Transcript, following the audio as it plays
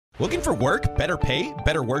Looking for work, better pay,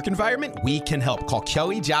 better work environment? We can help. Call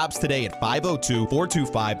Kelly Jobs today at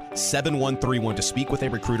 502-425-7131 to speak with a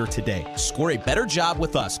recruiter today. Score a better job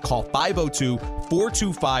with us. Call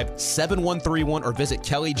 502-425-7131 or visit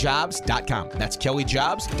kellyjobs.com. That's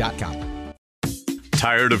kellyjobs.com.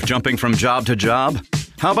 Tired of jumping from job to job?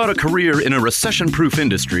 How about a career in a recession-proof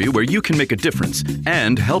industry where you can make a difference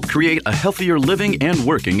and help create a healthier living and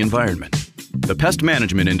working environment? The pest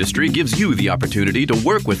management industry gives you the opportunity to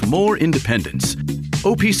work with more independence.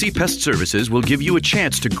 OPC Pest Services will give you a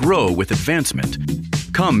chance to grow with advancement.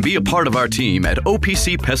 Come be a part of our team at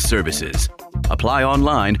OPC Pest Services. Apply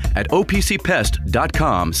online at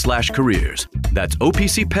opcpest.com/careers. That's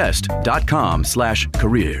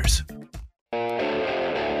opcpest.com/careers.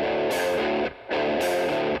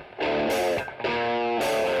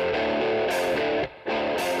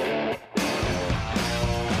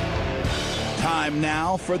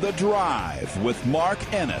 Now for The Drive with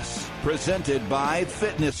Mark Ennis, presented by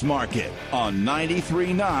Fitness Market on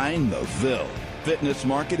 93.9 The Ville. Fitness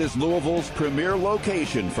Market is Louisville's premier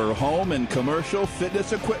location for home and commercial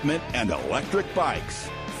fitness equipment and electric bikes.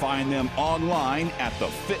 Find them online at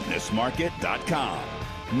thefitnessmarket.com.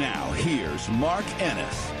 Now here's Mark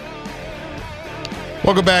Ennis.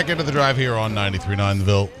 Welcome back into The Drive here on 93.9 The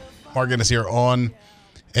Ville. Mark Ennis here on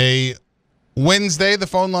a Wednesday. The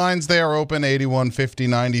phone lines, they are open,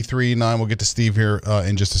 8150-93.9. We'll get to Steve here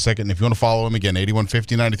in just a second. And if you want to follow him again,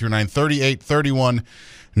 8150-93.9,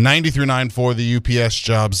 3831-93.9 for the UPS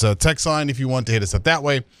Jobs text line. If you want to hit us up that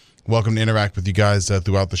way, welcome to interact with you guys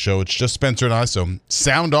throughout the show. It's just Spencer and I, so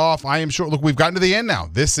sound off. I am sure. Look, we've gotten to the end now.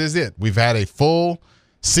 This is it. We've had a full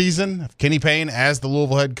season of Kenny Payne as the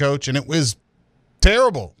Louisville head coach, and it was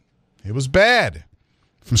terrible. It was bad.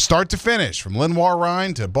 From start to finish, from Lenoir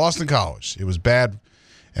Rhyne to Boston College. It was bad,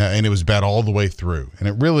 and it was bad all the way through. And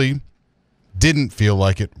it really didn't feel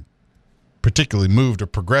like it particularly moved or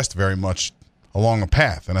progressed very much along a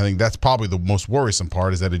path. And I think that's probably the most worrisome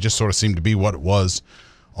part, is that it just sort of seemed to be what it was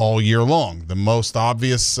all year long. The most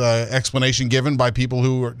obvious explanation given by people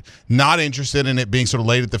who are not interested in it being sort of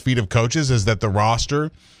laid at the feet of coaches is that the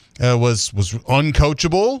roster was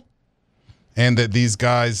uncoachable, and that these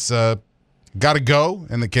guys got to go,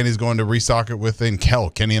 and that Kenny's going to restock it with, and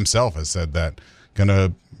Kenny himself has said that, going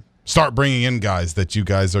to start bringing in guys that you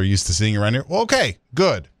guys are used to seeing around here. Well, okay,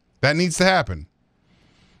 good. That needs to happen.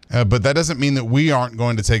 But that doesn't mean that we aren't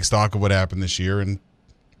going to take stock of what happened this year and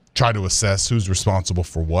try to assess who's responsible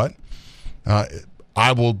for what.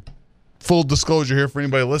 I will, full disclosure here for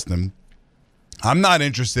anybody listening, I'm not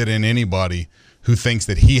interested in anybody who thinks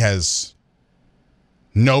that he has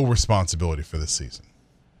no responsibility for this season.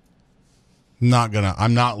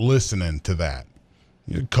 I'm not listening to that.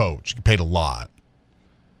 You're a coach. You paid a lot.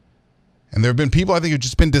 And there have been people, I think, who've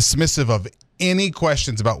just been dismissive of any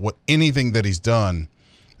questions about anything that he's done.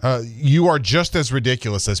 You are just as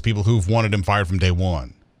ridiculous as people who've wanted him fired from day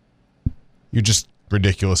one. You're just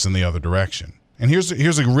ridiculous in the other direction. And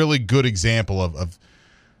here's a really good example of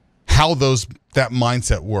how that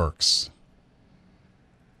mindset works.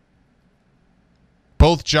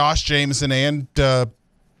 Both Josh Jameson and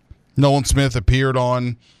Nolan Smith appeared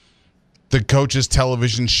on the Coach's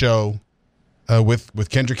television show with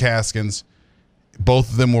Kendrick Haskins.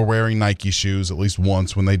 Both of them were wearing Nike shoes at least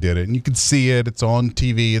once when they did it. And you can see it. It's on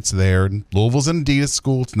TV. It's there. And Louisville's an Adidas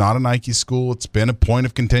school. It's not a Nike school. It's been a point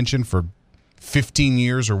of contention for 15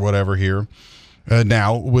 years or whatever here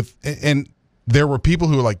now. And there were people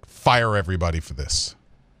who were like, fire everybody for this.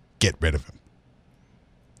 Get rid of him.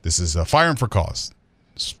 This is fire him for cause.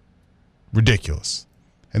 It's ridiculous.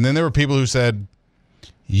 And then there were people who said,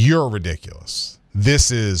 you're ridiculous.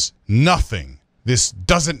 This is nothing. This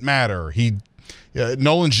doesn't matter.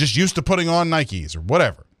 Nolan's just used to putting on Nikes or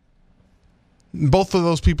whatever. Both of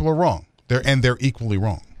those people are wrong. They're equally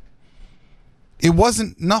wrong. It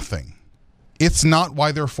wasn't nothing. It's not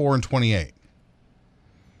why they're 4-28.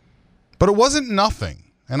 But it wasn't nothing.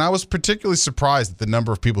 And I was particularly surprised at the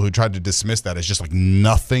number of people who tried to dismiss that as just like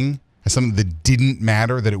nothing, as something that didn't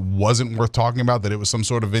matter, that it wasn't worth talking about, that it was some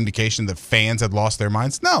sort of indication that fans had lost their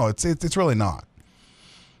minds. No, it's really not.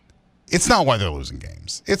 It's not why they're losing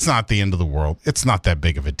games. It's not the end of the world. It's not that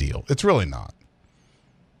big of a deal. It's really not.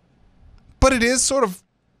 But it is sort of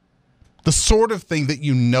the sort of thing that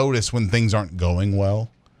you notice when things aren't going well,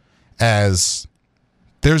 as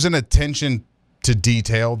there's an attention to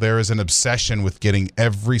detail. There is an obsession with getting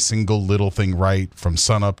every single little thing right from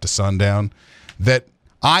sunup to sundown that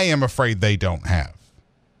I am afraid they don't have.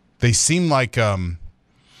 They seem like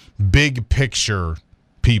big picture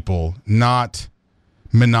people, not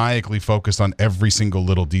maniacally focused on every single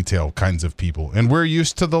little detail kinds of people. And we're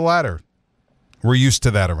used to the latter. We're used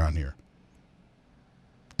to that around here.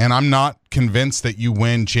 And I'm not convinced that you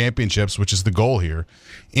win championships, which is the goal here,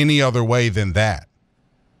 any other way than that.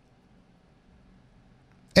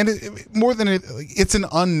 And it's an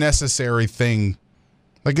unnecessary thing.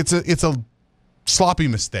 Like it's a sloppy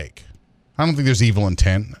mistake. I don't think there's evil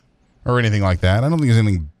intent or anything like that. I don't think there's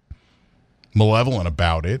anything malevolent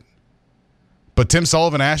about it. But Tim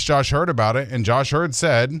Sullivan asked Josh Hurd about it, and Josh Hurd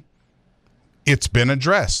said it's been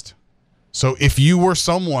addressed. So if you were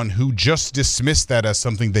someone who just dismissed that as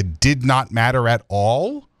something that did not matter at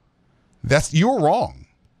all, you're wrong.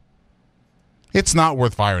 It's not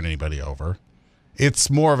worth firing anybody over. It's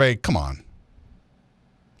more of a, come on,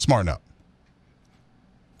 smarten up.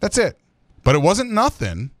 That's it. But it wasn't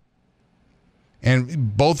nothing.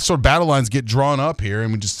 And both sort of battle lines get drawn up here,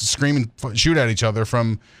 and we just scream and shoot at each other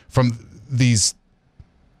from these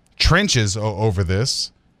trenches over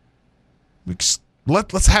this.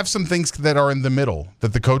 Let's have some things that are in the middle,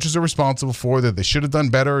 that the coaches are responsible for, that they should have done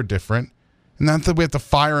better or different. And not that we have to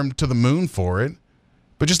fire them to the moon for it,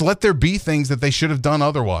 but just let there be things that they should have done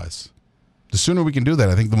otherwise. The sooner we can do that,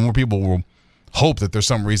 I think the more people will hope that there's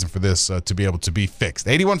some reason for this to be able to be fixed.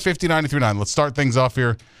 8150-939. Let's start things off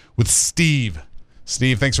here with Steve.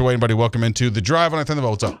 Steve, thanks for waiting, buddy. Welcome into The Drive on I Turn the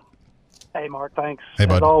Bell. What's up? Hey, Mark. Thanks. Hey,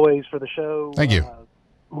 bud. As always for the show. Thank you.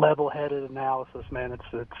 Level-headed analysis, man.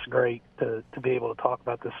 It's great to be able to talk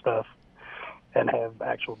about this stuff and have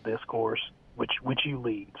actual discourse, which you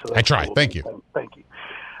lead. So I try. Cool. Thank you. Thank you.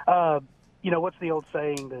 What's the old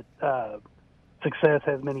saying that success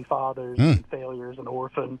has many fathers and failures an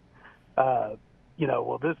orphan?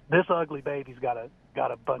 This ugly baby's got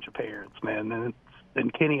a bunch of parents, man,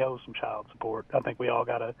 and Kenny owes some child support. I think we all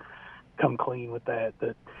got to come clean with that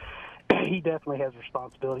he definitely has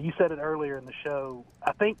responsibility. You said it earlier in the show.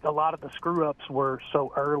 I think a lot of the screw-ups were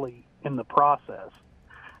so early in the process,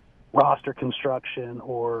 roster construction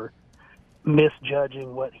or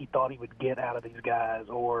misjudging what he thought he would get out of these guys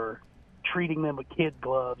or treating them with kid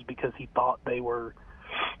gloves because he thought they were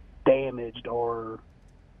damaged or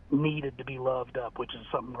needed to be loved up, which is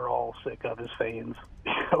something we're all sick of as fans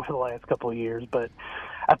over the last couple of years. But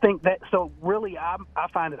I think that – so really I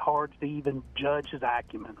find it hard to even judge his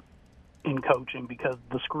acumen in coaching because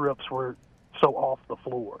the screw-ups were so off the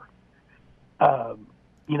floor.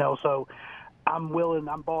 So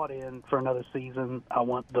I'm bought in for another season. I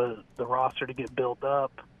want the roster to get built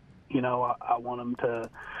up. I want them to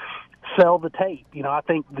sell the tape. I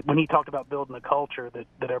think when he talked about building a culture that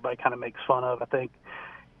everybody kind of makes fun of, I think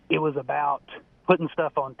it was about putting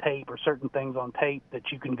stuff on tape or certain things on tape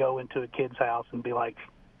that you can go into a kid's house and be like,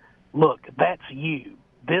 look, that's you.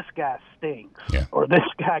 This guy stinks, or this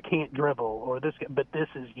guy can't dribble, or this guy, but this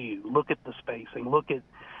is you. Look at the spacing. Look at,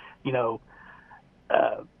 and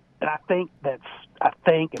I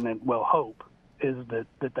think and then hope is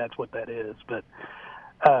that's what that is. But,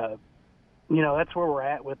 that's where we're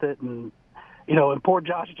at with it. And, and poor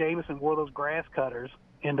Josh Jameson wore those grass cutters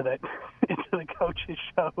into the coach's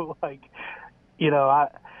show. Like,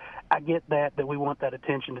 I get that we want that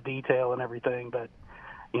attention to detail and everything, but,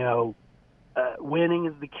 winning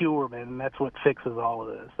is the cure, man, and that's what fixes all of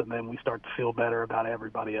this. And then we start to feel better about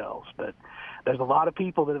everybody else. But there's a lot of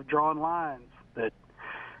people that have drawn lines that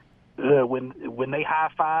when they high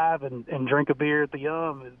five and drink a beer at the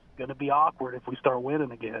Yum is going to be awkward if we start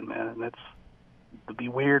winning again, man. And that's to be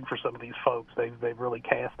weird for some of these folks. They've really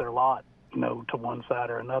cast their lot, to one side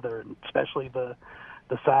or another, and especially the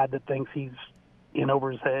side that thinks he's in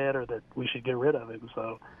over his head or that we should get rid of him.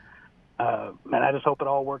 So. Man, I just hope it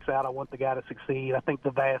all works out. I want the guy to succeed. I think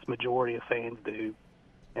the vast majority of fans do.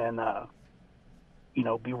 And,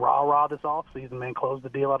 be rah-rah this offseason, man. Close the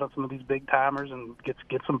deal out on some of these big-timers and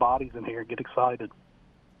get some bodies in here. Get excited.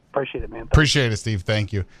 Appreciate it, man. Thanks. Appreciate it, Steve.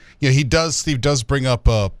 Thank you. Yeah, Steve does bring up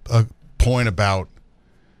a point about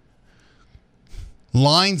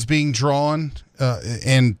lines being drawn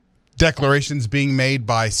and declarations being made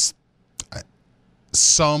by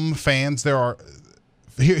some fans.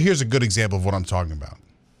 Here's a good example of what I'm talking about.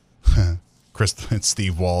 Chris, it's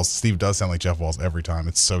Steve Walls. Steve does sound like Jeff Walls every time.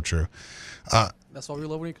 It's so true. That's why we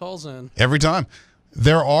love when he calls in. Every time.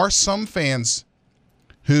 There are some fans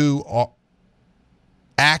who are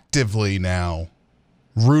actively now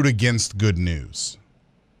root against good news.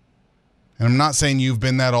 And I'm not saying you've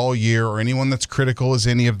been that all year or anyone that's critical is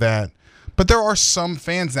any of that. But there are some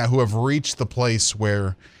fans now who have reached the place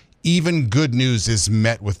where even good news is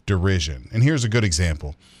met with derision. And here's a good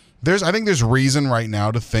example. I think there's reason right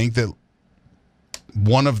now to think that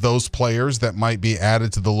one of those players that might be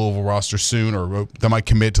added to the Louisville roster soon or that might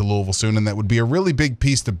commit to Louisville soon and that would be a really big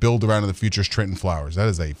piece to build around in the future is Trenton Flowers. That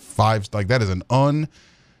is that is an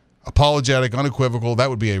apologetic, unequivocal. That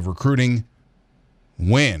would be a recruiting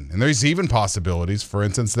win. And there's even possibilities, for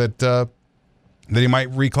instance, that he might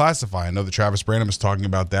reclassify. I know that Travis Branham is talking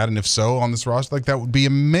about that, and if so, on this roster, like, that would be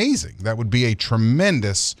amazing. That would be a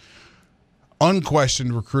tremendous,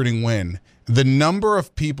 unquestioned recruiting win. The number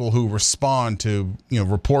of people who respond to,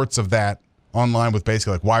 reports of that online with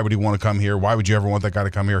basically like, why would he want to come here? Why would you ever want that guy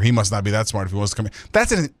to come here? He must not be that smart if he wants to come here.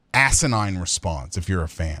 That's an asinine response if you're a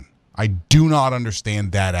fan. I do not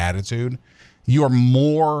understand that attitude.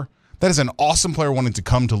 That is an awesome player wanting to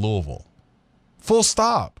come to Louisville. Full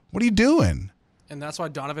stop. What are you doing? And that's why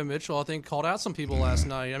Donovan Mitchell, I think, called out some people last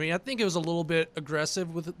night. I mean, I think it was a little bit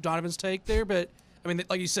aggressive with Donovan's take there, but, I mean,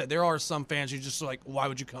 like you said, there are some fans who just like, why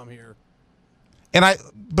would you come here?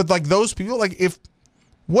 But like those people,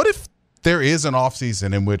 what if there is an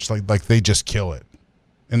offseason in which like they just kill it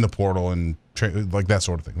in the portal and like that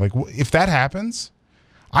sort of thing? Like, if that happens,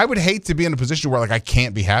 I would hate to be in a position where like I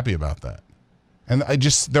can't be happy about that. And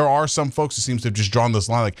there are some folks who seems to have just drawn this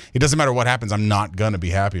line. Like, it doesn't matter what happens, I'm not going to be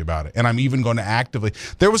happy about it. And I'm even going to actively.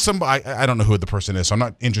 There was I don't know who the person is, so I'm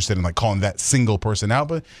not interested in like calling that single person out.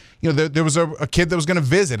 But, there was a kid that was going to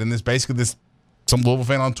visit, and some Louisville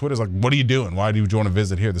fan on Twitter is like, what are you doing? Why do you want to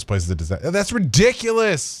visit here? This place is a disaster. That's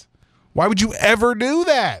ridiculous. Why would you ever do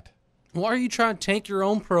that? Why are you trying to tank your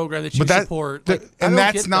own program that you support? And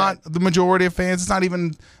that's not the majority of fans. It's not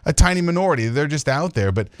even a tiny minority. They're just out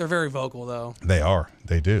there. But they're very vocal, though. They are.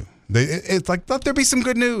 They do. It's like, let there be some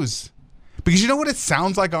good news. Because you know what it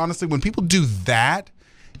sounds like, honestly? When people do that,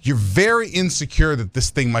 you're very insecure that this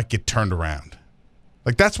thing might get turned around.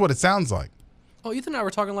 Like, that's what it sounds like. Oh, Ethan and I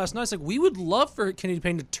were talking last night. It's like, we would love for Kenny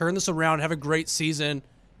Payne to turn this around and have a great season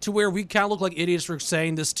to where we kind of look like idiots for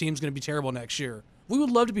saying this team's going to be terrible next year. We would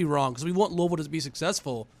love to be wrong because we want Louisville to be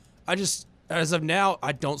successful. As of now,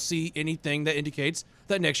 I don't see anything that indicates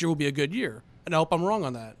that next year will be a good year. And I hope I'm wrong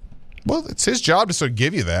on that. Well, it's his job to sort of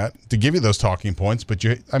give you that, to give you those talking points. But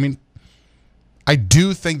I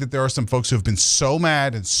do think that there are some folks who have been so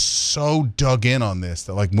mad and so dug in on this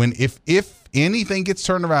that, like, if anything gets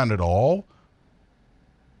turned around at all,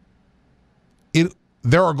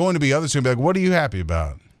 there are going to be others who will be like, what are you happy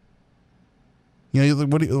about?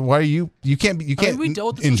 Why are you can't we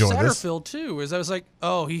dealt with this with Satterfield too. Is I was like,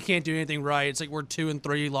 oh, he can't do anything right. It's like we're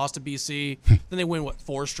 2-3, lost to BC, then they win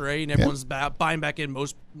 4 straight, and everyone's buying back in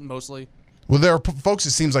mostly. Well, there are folks,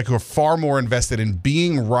 it seems like, who are far more invested in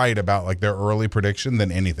being right about like their early prediction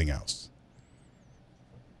than anything else.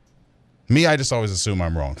 Me, I just always assume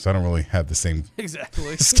I'm wrong because I don't really have the same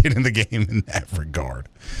skin in the game in that regard.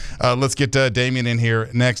 Let's get Damien in here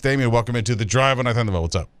next. Damien, welcome into the Drive on Thunderbolt.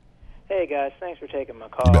 What's up? Hey guys, thanks for taking my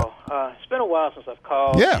call. It's been a while since I've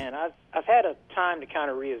called, and I've had a time to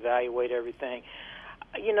kind of reevaluate everything.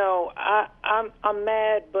 I'm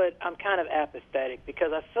mad, but I'm kind of apathetic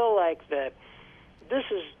because I feel like that this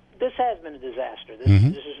has been a disaster. This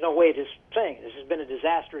is no way to saying this has been a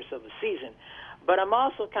disastrous of a season. But I'm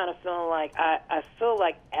also kind of feeling like I feel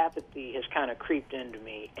like apathy has kind of creeped into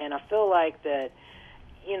me, and I feel like that.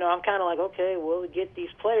 I'm kind of like, okay, well, we get these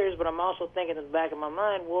players, but I'm also thinking in the back of my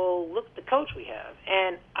mind, well, look at the coach we have.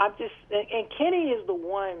 And and Kenny is the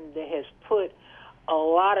one that has put a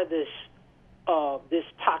lot of this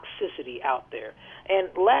toxicity out there. And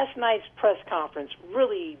last night's press conference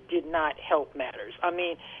really did not help matters. I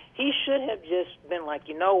mean, he should have just been like,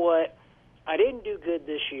 you know what, I didn't do good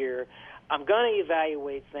this year. I'm going to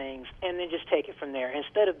evaluate things and then just take it from there,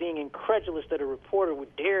 instead of being incredulous that a reporter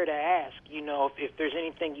would dare to ask, if there's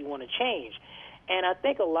anything you want to change. And I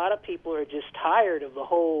think a lot of people are just tired of the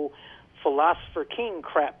whole philosopher king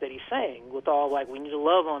crap that he's saying, with all like, we need to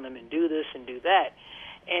love on them and do this and do that.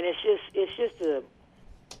 And it's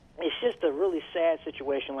just a really sad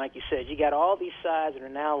situation. Like you said, you got all these sides that are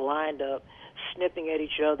now lined up, snipping at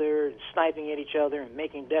each other, and sniping at each other, and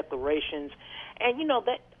making declarations. And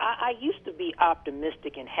that I used to be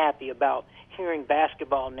optimistic and happy about hearing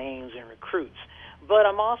basketball names and recruits. But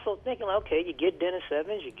I'm also thinking, okay, you get Dennis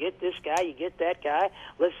Evans, you get this guy, you get that guy.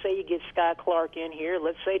 Let's say you get Sky Clark in here.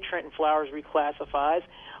 Let's say Trenton Flowers reclassifies.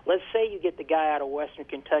 Let's say you get the guy out of Western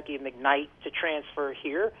Kentucky, McKnight, to transfer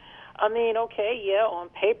here. I mean, okay, yeah, on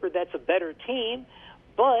paper that's a better team,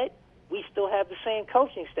 but we still have the same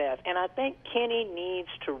coaching staff. And I think Kenny needs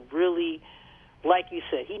to really, like you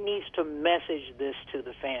said, he needs to message this to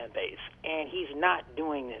the fan base, and he's not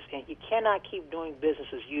doing this. And you cannot keep doing business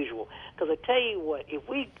as usual. Because I tell you what, if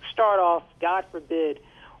we start off, God forbid,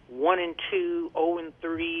 1-2,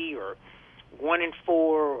 0-3, or 1-4,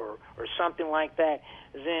 or something like that,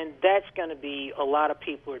 then that's going to be, a lot of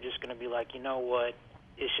people are just going to be like, you know what,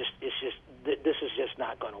 this is just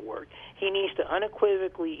not going to work. He needs to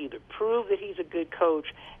unequivocally either prove that he's a good coach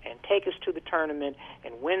and take us to the tournament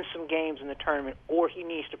and win some games in the tournament, or he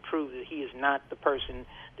needs to prove that he is not the person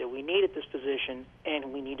that we need at this position,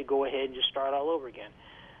 and we need to go ahead and just start all over again.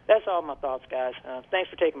 That's all my thoughts, guys. Thanks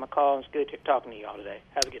for taking my call. It's good talking to you all today.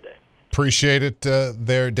 Have a good day. Appreciate it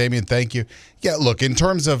there, Damian. Thank you. Yeah, look, in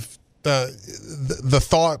terms of the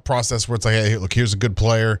thought process where it's like, hey, look, here's a good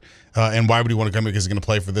player, and why would he want to come here because he's going to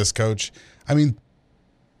play for this coach? I mean,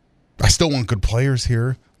 I still want good players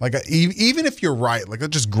here. Like, even if you're right, like, I'll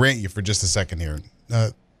just grant you for just a second here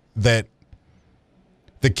that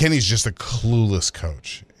Kenny's just a clueless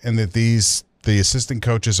coach, and that the assistant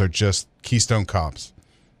coaches are just Keystone Cops.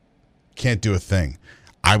 Can't do a thing.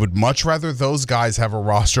 I would much rather those guys have a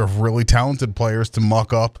roster of really talented players to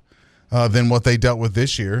muck up than what they dealt with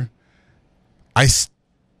this year.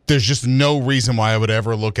 There's just no reason why I would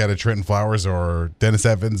ever look at a Trenton Flowers or Dennis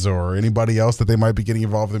Evans or anybody else that they might be getting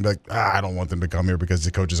involved in and be like, I don't want them to come here because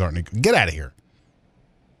the coaches aren't any good. Get out of here.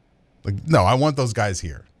 Like, no, I want those guys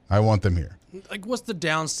here. I want them here. Like, what's the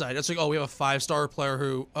downside? It's like, oh, we have a 5-star player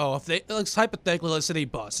who, if they, like, hypothetically, let's say they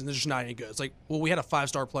bust and they're just not any good. It's like, well, we had a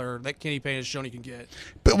 5-star player that Kenny Payne has shown he can get.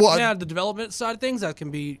 But the development side of things, that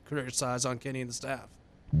can be criticized on Kenny and the staff.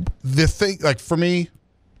 The thing, like, for me,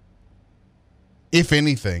 if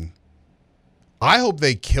anything, I hope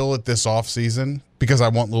they kill it this offseason because I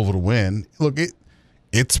want Louisville to win. Look,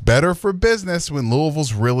 it's better for business when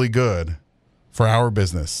Louisville's really good for our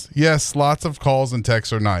business. Yes, lots of calls and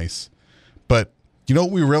texts are nice. But you know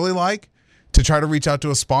what we really like? To try to reach out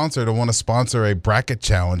to a sponsor to want to sponsor a bracket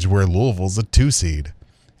challenge where Louisville's a 2 seed.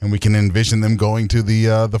 And we can envision them going to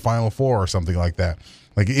the Final Four or something like that.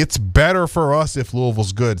 Like, it's better for us if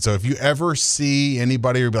Louisville's good. So if you ever see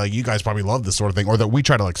anybody or be like, you guys probably love this sort of thing, or that we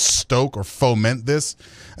try to like stoke or foment this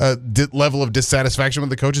level of dissatisfaction with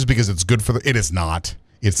the coaches because it's good for it is not.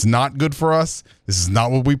 It's not good for us. This is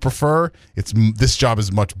not what we prefer. This job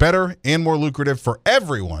is much better and more lucrative for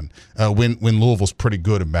everyone when Louisville's pretty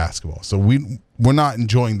good in basketball. So we're not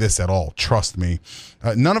enjoying this at all. Trust me.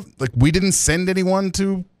 We didn't send anyone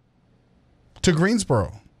to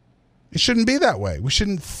Greensboro. It shouldn't be that way. We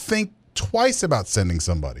shouldn't think twice about sending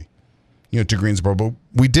somebody, to Greensboro, but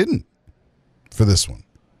we didn't for this one.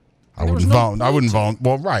 I wouldn't volunteer.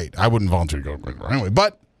 Well, right. I wouldn't volunteer to go to Greensboro anyway,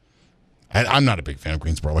 but I'm not a big fan of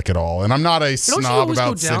Greensboro, like, at all. And I'm not a snob about cities. Don't you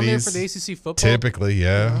always go down there for the ACC football? Typically,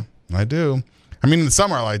 yeah, I do. I mean, in the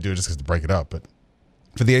summer, I like to do it just because to break it up. But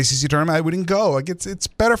for the ACC tournament, I wouldn't go. Like, it's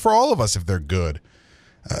better for all of us if they're good.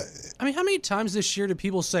 I mean, how many times this year did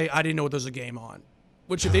people say, I didn't know there was a game on?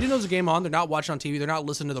 Which, if they didn't know there was a game on, they're not watching on TV. They're not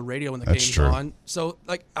listening to the radio when the game's on. So,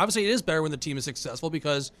 like, obviously, it is better when the team is successful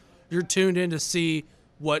because you're tuned in to see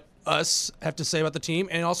what us have to say about the team.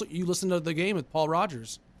 And also, you listen to the game with Paul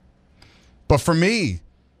Rogers. But for me,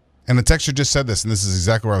 and the texter just said this, and this is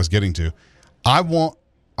exactly where I was getting to, I want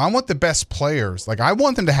the best players. Like, I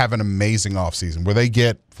want them to have an amazing offseason where they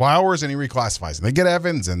get Flowers and he reclassifies, and they get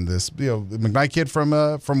Evans and this McKnight kid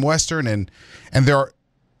from Western, and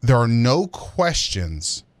there are no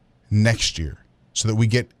questions next year, so that we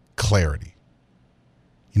get clarity.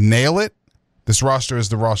 You nail it. This roster is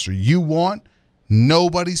the roster you want.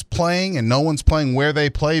 Nobody's playing, and no one's playing where they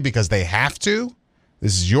play because they have to.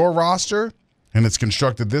 This is your roster, and it's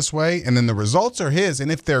constructed this way, and then the results are his. And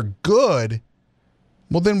if they're good,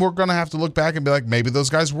 well, then we're going to have to look back and be like, maybe those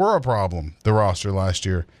guys were a problem, the roster last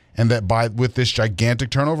year, and that with this gigantic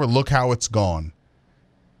turnover, look how it's gone.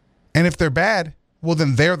 And if they're bad, well,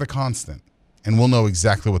 then they're the constant, and we'll know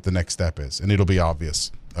exactly what the next step is, and it'll be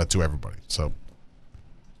obvious to everybody. So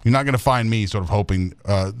you're not going to find me sort of hoping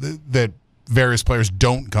that various players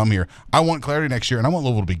don't come here. I want clarity next year, and I want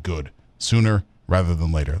Louisville to be good sooner rather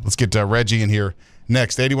than later. Let's get Reggie in here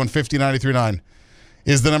next. 8150-939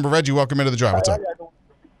 is the number. Reggie, welcome into the drive. What's up?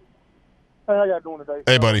 How y'all doing today?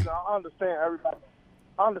 Hey, buddy. I understand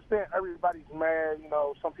everybody's mad.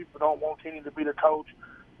 Some people don't want Kenny to be the coach.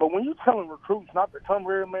 But when you telling recruits not to come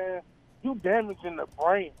here, man, you damaging the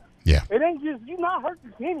brand. Yeah. It ain't just, you not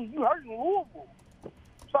hurting Kenny, you hurting Louisville.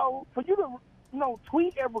 So for you to,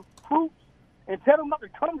 tweet at recruits and tell them not to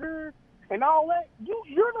come here and all that,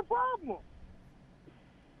 you're the problem.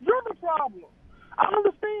 You're the problem. I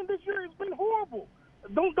understand this year has been horrible.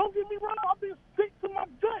 Don't get me wrong. I've been sick to my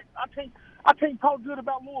gut. I can't talk good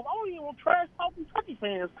about Louisville. I don't even want trash talk Kentucky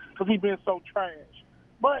fans because he's been so trash.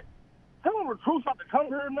 But telling recruits not to come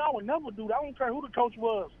here, I would never do that. I don't care who the coach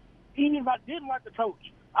was. Even if I didn't like the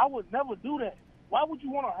coach, I would never do that. Why would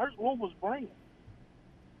you want to hurt Louisville's brand?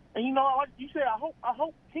 And like you said, I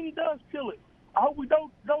hope Kenny does kill it. I hope we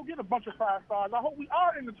don't get a bunch of 5 stars. I hope we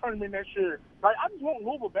are in the tournament next year. Like, I just want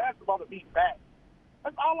Louisville basketball to be back.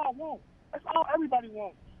 That's all I want. That's all everybody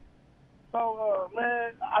wants. So,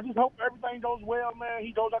 man, I just hope everything goes well, man.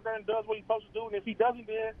 He goes out there and does what he's supposed to do. And if he doesn't,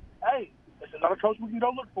 then, hey, it's another coach we can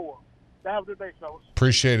go look for. Have a good day, fellas.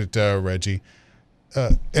 Appreciate it, Reggie.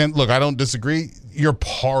 And, look, I don't disagree. You're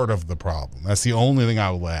part of the problem. That's the only thing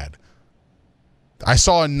I will add. I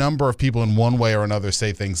saw a number of people in one way or another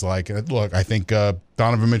say things like, look, I think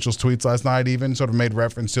Donovan Mitchell's tweets last night even sort of made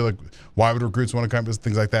reference to, like, why would recruits want to come,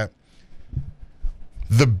 things like that.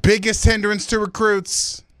 The biggest hindrance to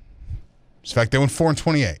recruits is the fact they went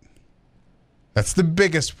 4-28. That's the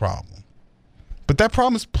biggest problem. But that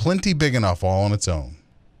problem is plenty big enough all on its own.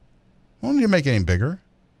 I don't need to make it any bigger.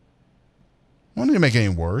 I don't need to make it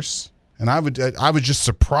any worse. And I was just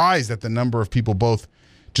surprised at the number of people both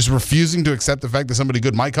just refusing to accept the fact that somebody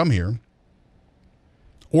good might come here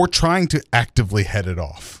or trying to actively head it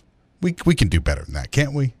off. We can do better than that,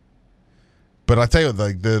 can't we? But I tell you,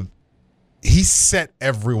 like, he set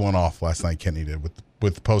everyone off last night, Kenny did,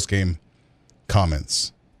 with post-game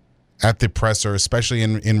comments at the presser, especially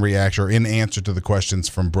in reaction or in answer to the questions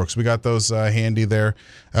from Brooks. We got those handy there.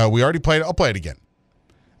 We already played. I'll play it again.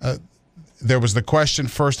 There was the question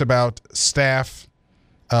first about staff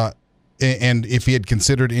and if he had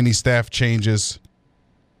considered any staff changes.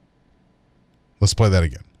 Let's play that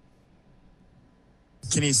again.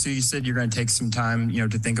 Kenny, so you said you're going to take some time,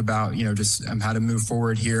 to think about, just how to move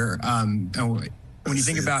forward here. When you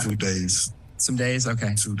think about 2 days, some days,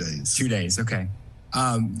 okay, 2 days, 2 days, okay.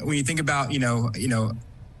 When you think about, and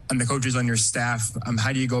the coaches on your staff,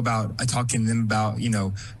 how do you go about talking to them about,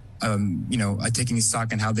 taking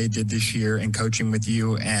stock in how they did this year and coaching with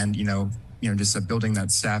you, and just building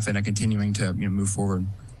that staff and continuing to move forward?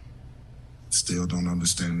 Still don't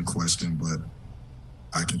understand the question, but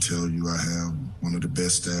I can tell you I have one of the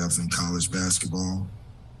best staffs in college basketball.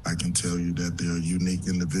 I can tell you that there are unique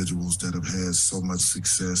individuals that have had so much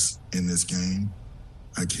success in this game.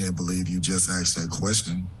 I can't believe you just asked that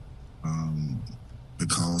question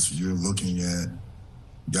because you're looking at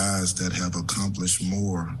guys that have accomplished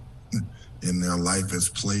more in their life as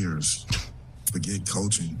players. Forget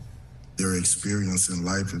coaching. Their experience in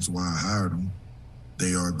life is why I hired them.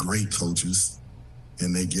 They are great coaches,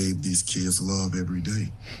 and they gave these kids love every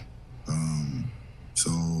day.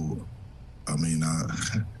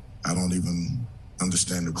 I don't even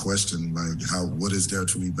understand the question, like what is there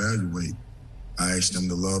to evaluate? I asked them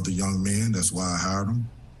to love the young men. That's why I hired them.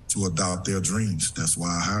 To adopt their dreams. That's why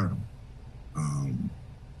I hired them.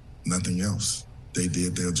 Nothing else. They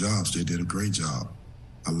did their jobs. They did a great job.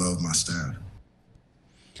 I love my staff.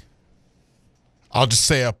 I'll just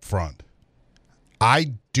say up front,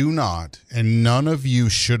 I do not, and none of you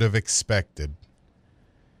should have expected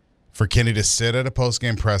for Kenny to sit at a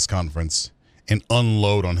post-game press conference and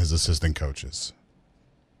unload on his assistant coaches.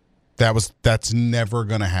 That's never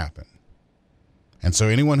going to happen. And so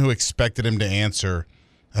anyone who expected him to answer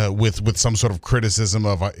with some sort of criticism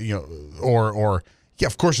of or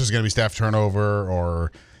of course there's going to be staff turnover,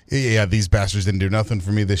 or these bastards didn't do nothing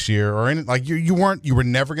for me this year, or you were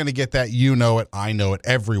never going to get that. You know it, I know it,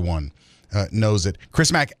 everyone knows it.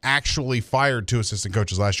 Chris Mack actually fired 2 assistant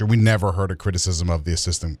coaches last year. We never heard a criticism of the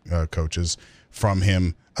assistant coaches from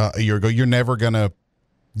him a year ago. You're never going to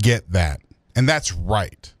get that, and that's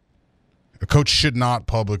right. A coach should not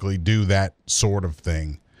publicly do that sort of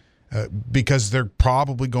thing because they're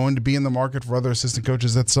probably going to be in the market for other assistant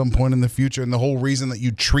coaches at some point in the future. And the whole reason that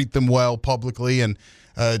you treat them well publicly and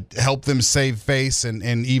help them save face, and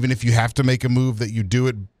even if you have to make a move, that you do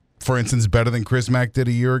it, for instance, better than Chris Mack did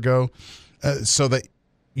a year ago, so that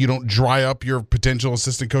you don't dry up your potential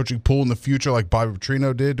assistant coaching pool in the future like Bobby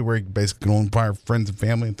Petrino did, to where he basically can only fire friends and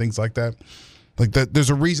family and things like that. Like that, there's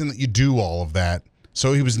a reason that you do all of that.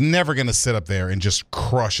 So he was never going to sit up there and just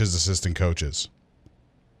crush his assistant coaches.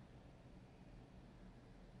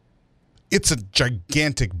 It's a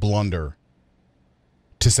gigantic blunder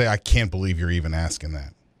to say, I can't believe you're even asking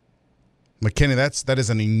that. McKinney, that is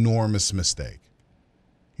an enormous mistake.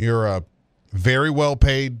 You're a very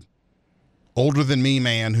well-paid, older-than-me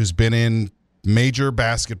man who's been in major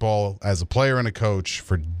basketball as a player and a coach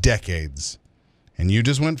for decades, and you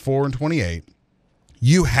just went 4-28.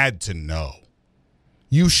 You had to know.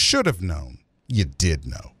 You should have known. You did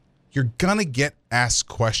know. You're going to get asked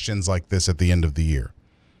questions like this at the end of the year.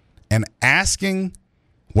 And asking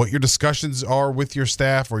what your discussions are with your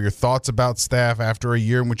staff or your thoughts about staff after a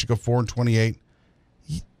year in which you go 4-28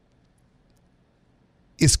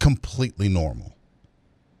 is completely normal.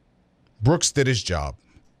 Brooks did his job.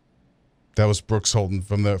 That was Brooks Holden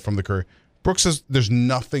from the Courier. Brooks says there's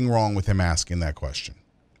nothing wrong with him asking that question.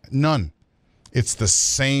 None. It's the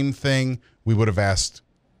same thing we would have asked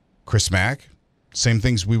Chris Mack.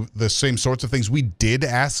 The same sorts of things we did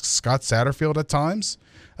ask Scott Satterfield at times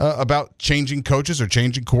about changing coaches or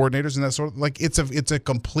changing coordinators and that sort of, like, it's a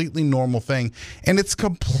completely normal thing, and it's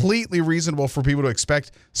completely reasonable for people to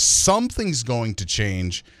expect something's going to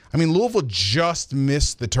change. I mean, Louisville just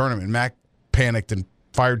missed the tournament. Mack panicked and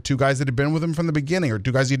fired 2 guys that had been with him from the beginning, or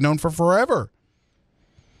 2 guys he'd known for forever.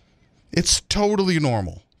 It's totally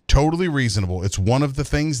normal. Totally reasonable. It's one of the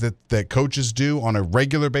things that coaches do on a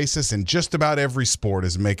regular basis in just about every sport,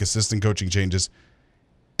 is make assistant coaching changes.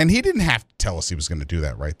 And he didn't have to tell us he was going to do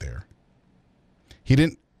that right there. He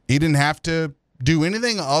didn't have to do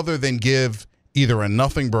anything other than give either a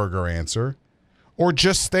nothing burger answer or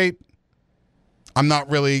just state, I'm not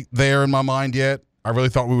really there in my mind yet. I really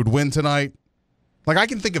thought we would win tonight. Like, I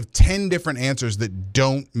can think of 10 different answers that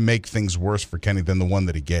don't make things worse for Kenny than the one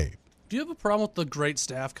that he gave. Do you have a problem with the great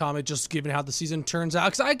staff comment, just given how the season turns out?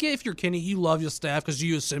 Because I get, if you're Kenny, you love your staff because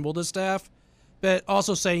you assembled the staff. But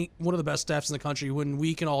also saying one of the best staffs in the country when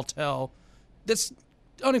we can all tell that's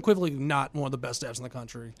unequivocally not one of the best staffs in the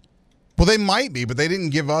country. Well, they might be, but they didn't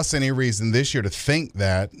give us any reason this year to think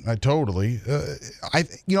that. I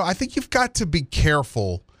think you've got to be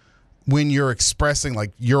careful when you're expressing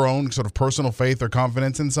like your own sort of personal faith or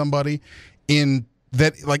confidence in somebody, in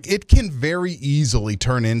that, like, it can very easily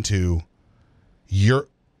turn into your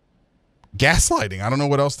gaslighting. I don't know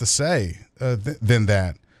what else to say than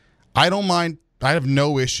that. I don't mind. I have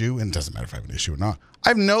no issue, and it doesn't matter if I have an issue or not. I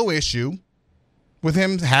have no issue with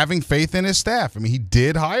him having faith in his staff. I mean, he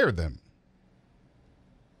did hire them.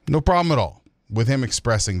 No problem at all with him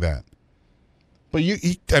expressing that. But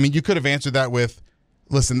you could have answered that with,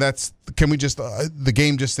 listen, the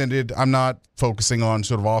game just ended. I'm not focusing on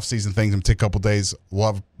sort of off-season things. I'm going to take a couple days.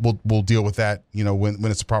 We'll deal with that, when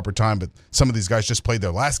it's a proper time. But some of these guys just played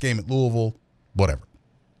their last game at Louisville, whatever.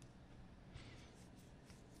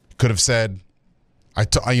 Could have said,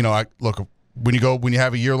 look, when you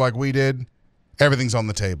have a year like we did, everything's on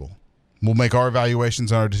the table. We'll make our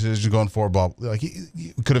evaluations on our decisions going forward. Blah, blah. Like,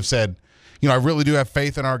 he could have said, I really do have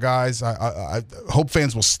faith in our guys. I hope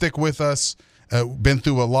fans will stick with us. Been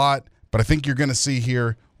through a lot, but I think you're going to see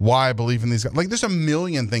here why I believe in these guys. Like, there's a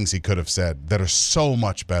million things he could have said that are so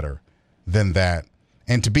much better than that.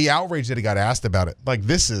 And to be outraged that he got asked about it, like,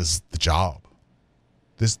 this is the job.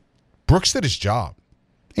 Brooks did his job.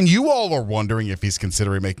 And you all are wondering if he's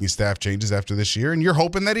considering making staff changes after this year, and you're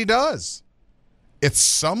hoping that he does. At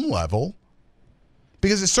some level.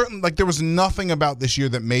 Because it's certain, like, there was nothing about this year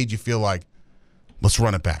that made you feel like, let's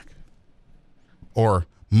run it back. Or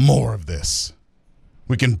more of this.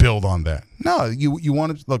 We can build on that. No, you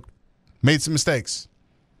want to, look, made some mistakes.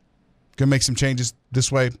 Gonna make some changes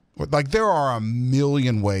this way. Like, there are a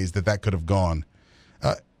million ways that could have gone.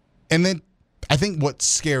 And then I think what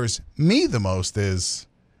scares me the most is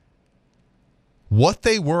what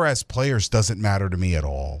they were as players doesn't matter to me at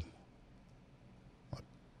all.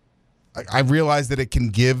 I realize that it can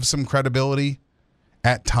give some credibility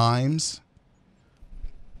at times.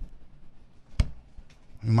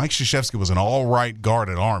 Mike Krzyzewski was an all-right guard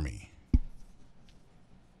at Army.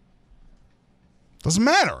 Doesn't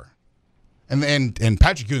matter. And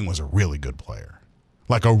Patrick Ewing was a really good player.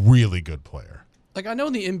 Like, a really good player. Like, I know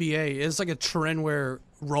in the NBA, it's like a trend where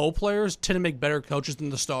role players tend to make better coaches than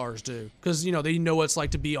the stars do. Because, they know what it's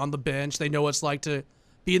like to be on the bench. They know what it's like to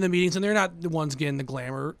be in the meetings, and they're not the ones getting the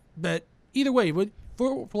glamour. But either way,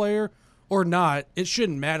 for a player or not, it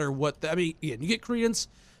shouldn't matter again, you get credence.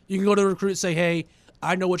 You can go to a recruit and say, hey,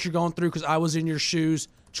 I know what you're going through because I was in your shoes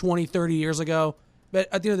 20, 30 years ago. But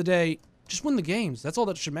at the end of the day, just win the games. That's all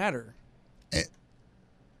that should matter.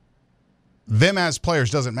 Them as players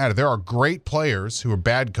doesn't matter. There are great players who are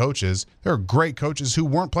bad coaches. There are great coaches who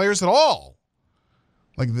weren't players at all.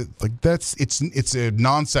 It's a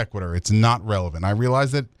non sequitur. It's not relevant. I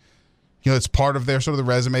realize that, it's part of their sort of the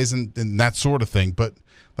resumes and that sort of thing. But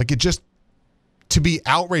like, it just, to be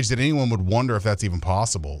outraged that anyone would wonder if that's even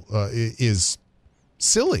possible is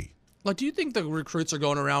silly. Like, do you think the recruits are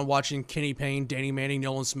going around watching Kenny Payne, Danny Manning,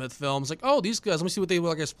 Nolan Smith films? Like, oh, these guys, let me see what they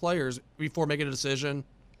look like as players before making a decision.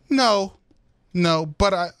 No,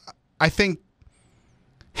 but I think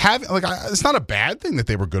it's not a bad thing that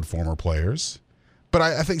they were good former players. But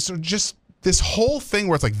I think so. Just this whole thing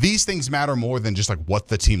where it's like these things matter more than just like what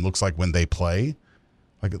the team looks like when they play.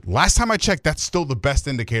 Like, last time I checked, that's still the best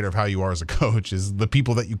indicator of how you are as a coach, is the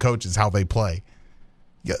people that you coach is how they play.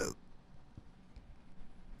 Yeah.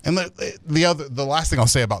 And the last thing I'll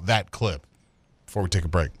say about that clip before we take a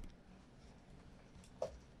break.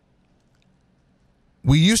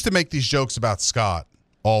 we used to make these jokes about Scott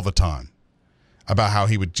all the time, about how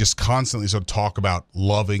he would just constantly sort of talk about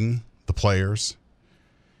loving the players.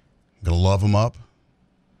 I'm going to love them up.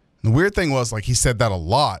 And the weird thing was, like, he said that a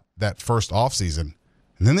lot that first offseason,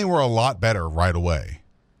 and then they were a lot better right away.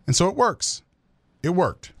 And so it works. It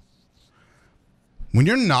worked. When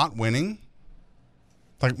you're not winning,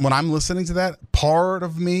 like when I'm listening to that, part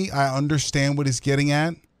of me, I understand what he's getting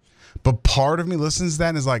at, but part of me listens to that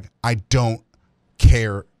and is like, I don't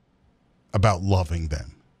care about loving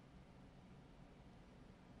them.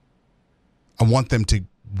 I want them to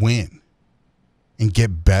win and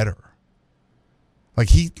get better. Like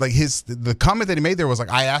the comment that he made there was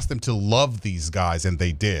like, I asked them to love these guys and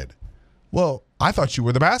they did. Well, I thought you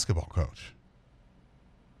were the basketball coach.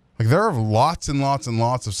 Like, there are lots and lots and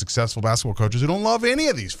lots of successful basketball coaches who don't love any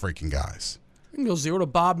of these freaking guys. We can go 0 to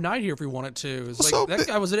Bob Knight here if we wanted to. It's like, that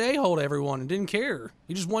guy was an a-hole to everyone and didn't care.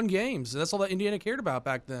 He just won games. That's all that Indiana cared about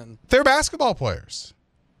back then. They're basketball players.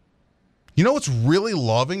 You know what's really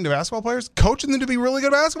loving to basketball players? Coaching them to be really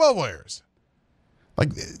good basketball players.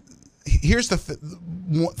 Like, here's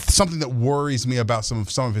something that worries me about some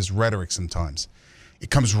of his rhetoric sometimes.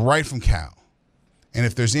 It comes right from Cal. And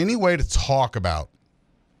if there's any way to talk about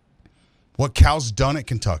what Cal's done at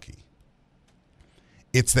Kentucky,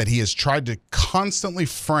 it's that he has tried to constantly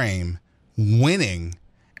frame winning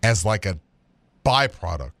as like a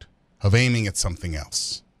byproduct of aiming at something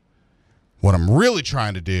else. What I'm really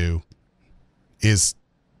trying to do is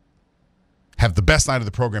have the best night of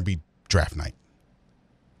the program be draft night.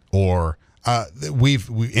 Or we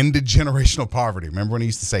ended generational poverty. Remember when he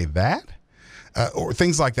used to say that? Or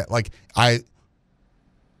things like that. Like, I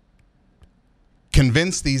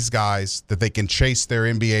convince these guys that they can chase their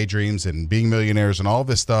NBA dreams and being millionaires and all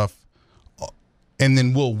this stuff, and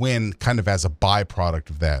then we'll win kind of as a byproduct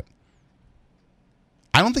of that.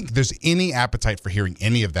 I don't think there's any appetite for hearing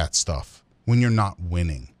any of that stuff when you're not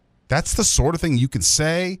winning. That's the sort of thing you can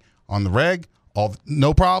say on the reg,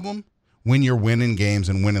 no problem, when you're winning games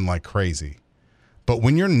and winning like crazy. But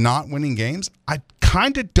when you're not winning games, I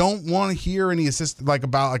kind of don't want to hear any assist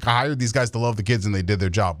about I hired these guys to love the kids and they did their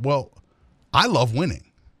job. Well, I love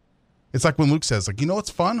winning. It's like when Luke says, like, you know what's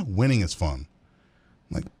fun? Winning is fun.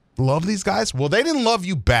 Like, love these guys? Well, they didn't love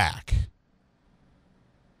you back.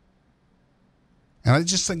 And I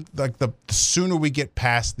just think, like, the sooner we get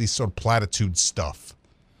past these sort of platitude stuff,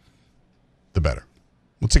 the better.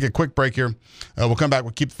 We'll take a quick break here. We'll come back.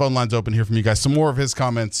 We'll keep the phone lines open here from you guys. Some more of his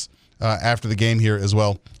comments after the game here as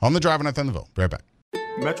well on the Drive on Ninth and the Ville. Be right back.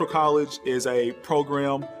 Metro College is a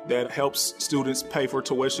program that helps students pay for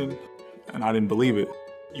tuition, and I didn't believe it.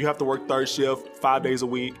 You have to work third shift 5 days a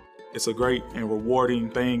week. It's a great and rewarding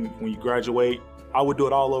thing when you graduate. I would do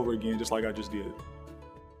it all over again, just like I just did.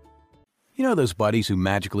 You know those buddies who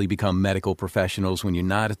magically become medical professionals when you're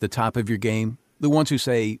not at the top of your game? The ones who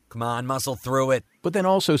say, "Come on, muscle through it," but then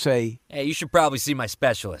also say, "Hey, you should probably see my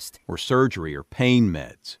specialist." Or surgery or pain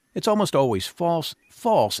meds. It's almost always false,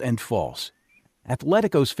 false, and false.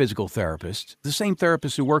 Athletico's physical therapists, the same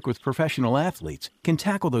therapists who work with professional athletes, can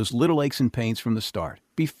tackle those little aches and pains from the start,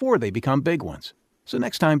 before they become big ones. So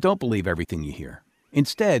next time, don't believe everything you hear.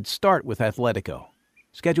 Instead, start with Athletico.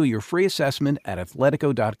 Schedule your free assessment at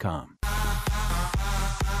athletico.com.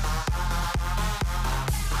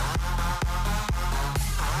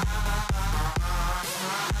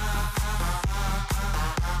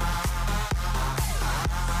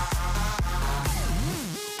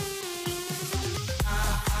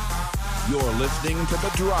 You're listening to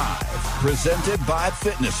The Drive, presented by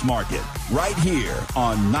Fitness Market, right here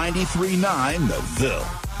on 93.9 The Ville.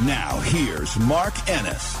 Now, here's Mark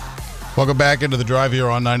Ennis. Welcome back into The Drive here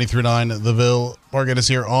on 93.9 The Ville. Mark Ennis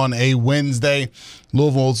here on a Wednesday.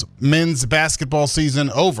 Louisville's men's basketball season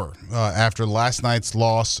over after last night's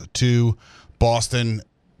loss to Boston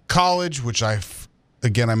College, which I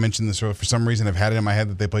mentioned this earlier. For some reason, I've had it in my head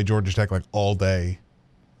that they play Georgia Tech like all day.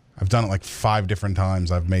 I've done it like 5 different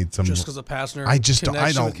times. I've made some. Just because of Pastner. I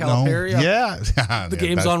don't know. Yeah. The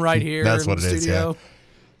game's on right here. That's in what the it is. studio. Yeah.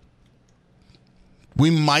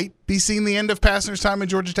 We might be seeing the end of Pastner's time at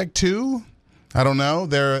Georgia Tech too. I don't know.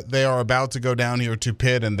 They are about to go down here to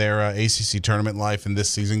Pitt, and their ACC tournament life in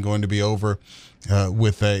this season going to be over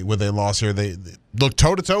with a loss here. They look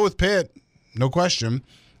toe to toe with Pitt, no question.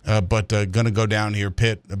 But going to go down here.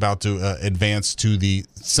 Pitt about to advance to the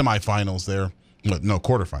semifinals there. No,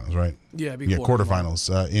 quarterfinals, right? Yeah, quarterfinals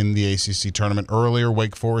in the ACC tournament. Earlier,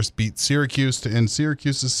 Wake Forest beat Syracuse to end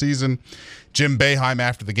Syracuse's season. Jim Boeheim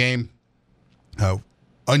after the game,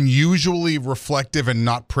 unusually reflective and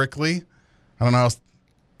not prickly. I don't know. It's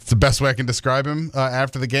the best way I can describe him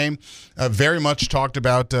after the game. Very much talked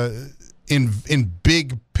about in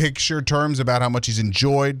big picture terms about how much he's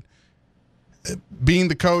enjoyed being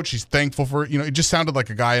the coach. He's thankful for, it just sounded like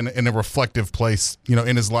a guy in a reflective place,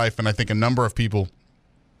 in his life. And I think a number of people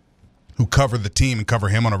who cover the team and cover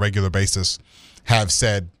him on a regular basis have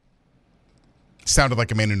said, sounded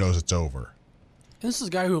like a man who knows it's over. And this is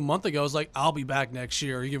a guy who a month ago was like, I'll be back next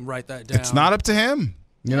year. You can write that down. It's not up to him.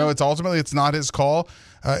 It's ultimately, it's not his call.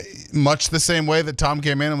 Much the same way that Tom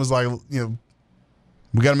came in and was like,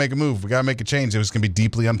 we got to make a move. We got to make a change. It was going to be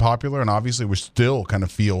deeply unpopular. And obviously we still kind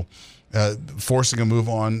of feel forcing a move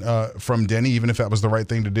on from Denny, even if that was the right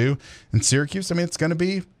thing to do. In Syracuse, it's going to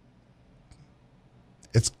be,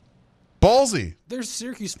 it's ballsy. There's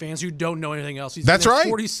Syracuse fans who don't know anything else. That's right.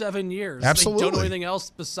 47 years. Absolutely. They don't know anything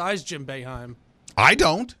else besides Jim Boeheim. I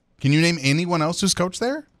don't. Can you name anyone else who's coached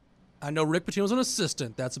there? I know Rick Pitino was an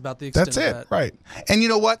assistant. That's about the extent of that. That's it, right. And you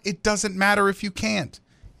know what? It doesn't matter if you can't.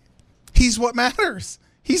 He's what matters.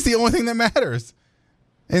 He's the only thing that matters.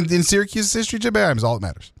 And in Syracuse's history, Jim Boeheim is all that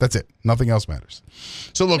matters. That's it. Nothing else matters.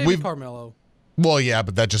 So look, Maybe Carmelo. Well, yeah,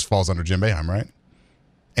 but that just falls under Jim Boeheim, right?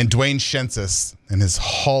 And Dwayne Schensis and his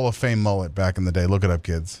Hall of Fame mullet back in the day. Look it up,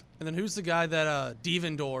 kids. And then who's the guy that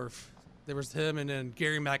Devendorf? There was him, and then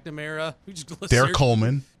Gary McNamara. Derek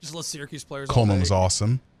Coleman. Just let Syracuse players. Coleman was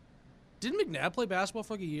awesome. Didn't McNabb play basketball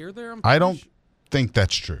for like a year there? I don't think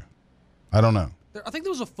that's true. I don't know. I think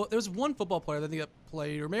there was one football player that I think that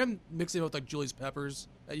played, or maybe I'm mixing it with like Julius Peppers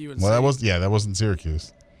at UNC. Well, that wasn't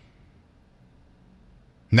Syracuse.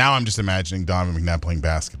 Now I'm just imagining Donovan McNabb playing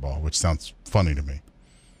basketball, which sounds funny to me.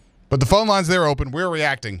 But the phone lines, they're open. We're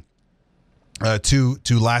reacting to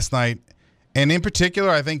last night. And in particular,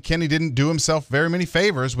 I think Kenny didn't do himself very many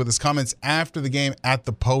favors with his comments after the game at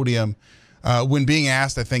the podium when being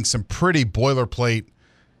asked, I think, some pretty boilerplate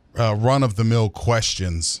run-of-the-mill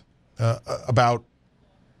questions about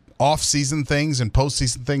off-season things and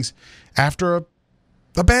postseason things after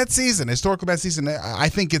a bad season, historical bad season. I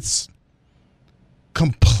think it's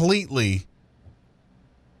completely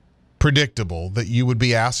predictable that you would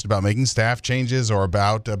be asked about making staff changes or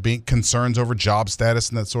about being concerns over job status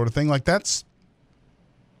and that sort of thing. Like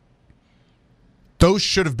those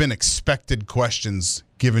should have been expected questions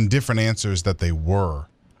given different answers that they were.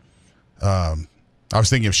 I was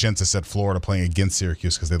thinking of Schensis said Florida playing against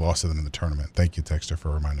Syracuse because they lost to them in the tournament. Thank you, Texter, for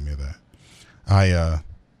reminding me of that.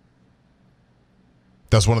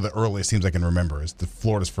 That's one of the earliest teams I can remember is the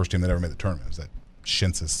Florida's first team that ever made the tournament. It was that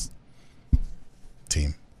Schensis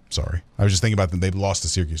team. Sorry. I was just thinking about them. They lost to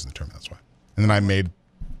Syracuse in the tournament. That's why. And then I made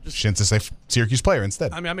Schensis a Syracuse player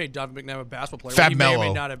instead. I made Donovan McNabb a basketball player. Fab He Melo. may or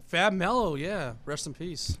may not have. Fab Melo, yeah. Rest in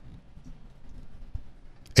peace.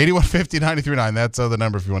 8150-939. That's the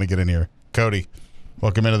number if you want to get in here. Cody,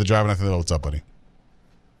 welcome into the Drive. What's up, buddy?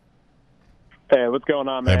 Hey, what's going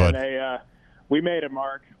on, man? Hey, bud. Hey, we made it,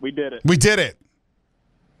 Mark. We did it. We did it.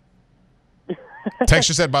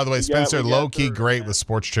 Texture said, by the way, We Spencer, got low-key through, great with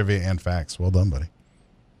sports trivia and facts. Well done, buddy.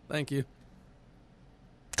 Thank you.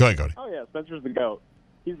 Go ahead, Cody. Oh, yeah, Spencer's the GOAT.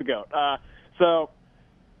 He's the GOAT.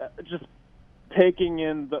 Just taking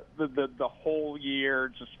in the whole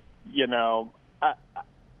year,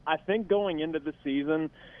 I think going into the season,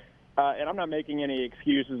 and I'm not making any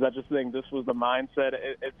excuses, I just think this was the mindset.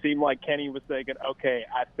 It seemed like Kenny was thinking, okay,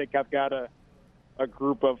 I think I've got a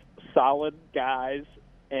group of solid guys,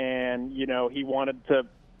 and, he wanted to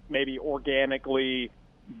maybe organically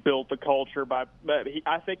build the culture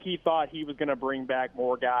I think he thought he was going to bring back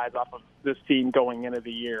more guys off of this team going into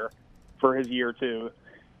the year for his year two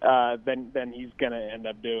than he's going to end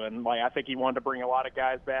up doing. I think he wanted to bring a lot of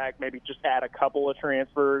guys back, maybe just add a couple of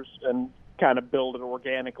transfers and kind of build it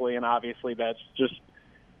organically, and obviously that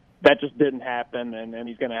just didn't happen, and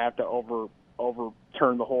he's going to have to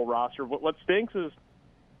overturn the whole roster. What stinks is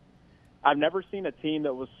I've never seen a team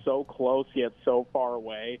that was so close yet so far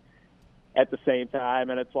away at the same time.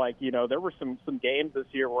 And it's like, there were some games this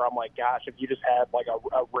year where I'm like, gosh, if you just had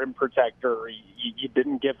a rim protector, you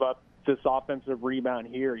didn't give up this offensive rebound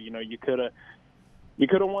here, you could have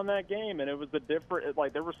won that game. And it was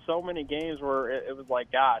there were so many games where it was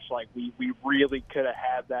like, gosh, we really could have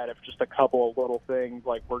had that if just a couple of little things,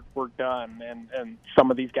 we're done. And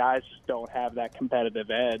some of these guys just don't have that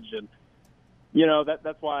competitive edge. And,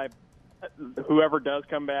 that's why whoever does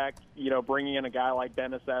come back, bringing in a guy like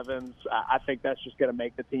Dennis Evans, I think that's just going to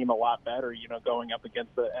make the team a lot better, going up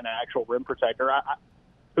against an actual rim protector.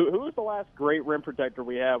 Who was the last great rim protector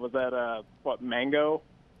we had? Was that, Mango?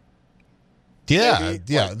 Yeah, Maybe?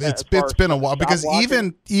 yeah. It's been a while because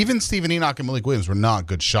even Stephen Enoch and Malik Williams were not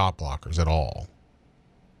good shot blockers at all.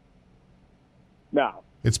 No.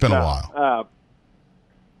 It's been a while.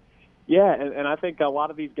 Yeah, and I think a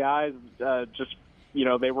lot of these guys just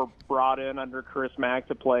they were brought in under Chris Mack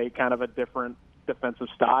to play kind of a different defensive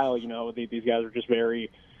style. These guys are just very,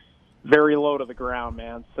 very low to the ground,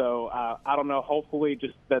 man. So I don't know. Hopefully,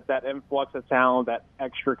 just that influx of talent, that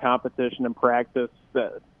extra competition and practice,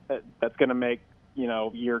 that's going to make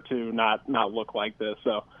year 2 not look like this.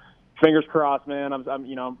 So fingers crossed, man.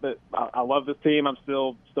 I love this team. I'm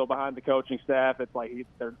still behind the coaching staff. It's like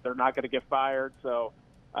they're not going to get fired. So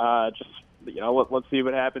let's see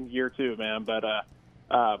what happens year 2, man. But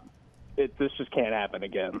this just can't happen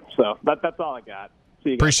again. So that's all I got.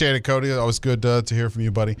 Appreciate it, Cody. Always good to hear from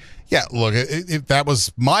you, buddy. Yeah, look, that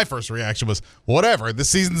was my first reaction was, whatever, the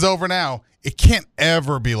season's over now. It can't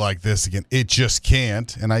ever be like this again. It just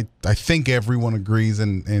can't. And I think everyone agrees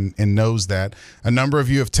and knows that. A number of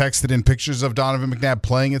you have texted in pictures of Donovan McNabb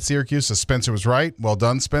playing at Syracuse, so Spencer was right. Well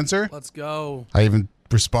done, Spencer. Let's go. I even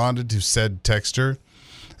responded to said texter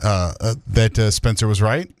that Spencer was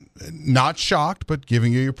right. Not shocked, but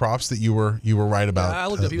giving you your props that you were right about. I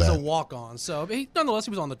looked up. He was a walk-on, so nonetheless, he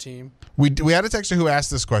was on the team. We had a texter who asked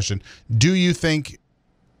this question: do you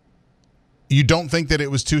don't think that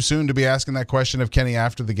it was too soon to be asking that question of Kenny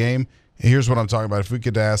after the game? Here's what I'm talking about. If we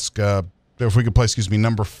could play,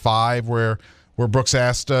 number 5, where Brooks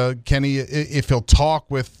asked Kenny if he'll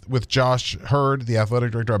talk with Josh Hurd, the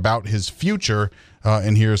athletic director, about his future,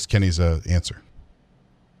 and here's Kenny's answer.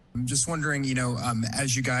 I'm just wondering,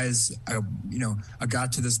 as you guys,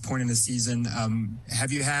 got to this point in the season,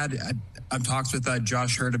 have you had talks with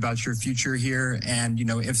Josh Hurd about your future here? And,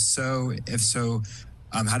 if so,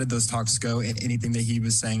 how did those talks go? Anything that he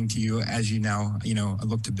was saying to you as you now,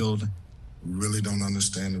 look to build? Really don't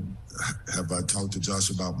understand. Have I talked to Josh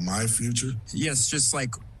about my future? Yes, just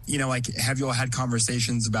have you all had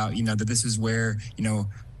conversations about, that this is where,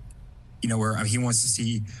 where he wants to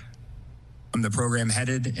see the program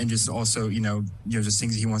headed, and just also, just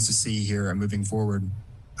things he wants to see here moving forward?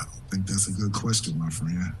 I don't think that's a good question, my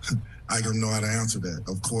friend. I don't know how to answer that.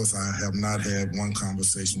 Of course, I have not had one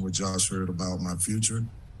conversation with Josh Hurd about my future.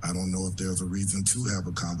 I don't know if there's a reason to have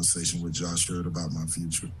a conversation with Josh Hurd about my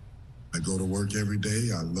future. I go to work every day.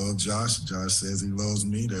 I love Josh. Josh says he loves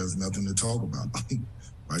me. There's nothing to talk about.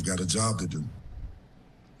 I got a job to do.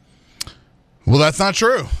 Well, that's not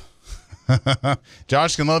true.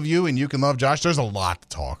 Josh can love you and you can love Josh. There's a lot to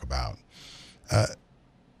talk about.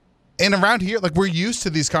 And around here, we're used to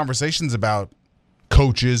these conversations about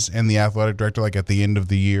coaches and the athletic director, at the end of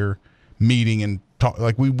the year meeting and talk.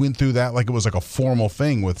 We went through that it was a formal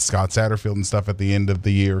thing with Scott Satterfield and stuff at the end of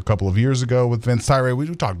the year a couple of years ago with Vince Tyra. We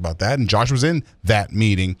talked about that, and Josh was in that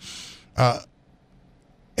meeting.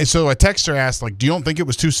 And so a texter asked, do you don't think it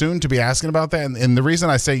was too soon to be asking about that? And the reason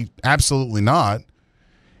I say absolutely not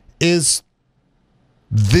is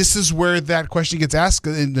this is where that question gets asked.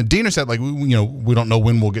 And Diener said, we don't know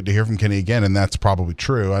when we'll get to hear from Kenny again, and that's probably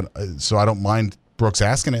true. So I don't mind Brooks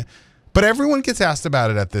asking it. But everyone gets asked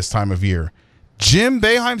about it at this time of year. Jim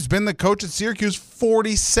Boeheim's been the coach at Syracuse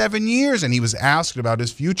 47 years, and he was asked about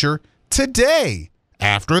his future today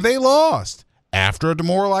after they lost, after a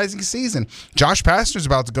demoralizing season. Josh Pastner's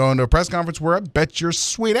about to go into a press conference where I bet your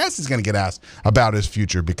sweet ass he's going to get asked about his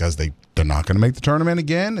future because they're not going to make the tournament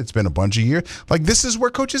again. It's been a bunch of years. This is where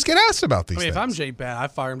coaches get asked about these things. If I'm Jay Bad, I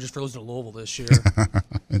fire him just for losing to Louisville this year.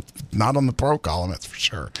 Not on the pro column, that's for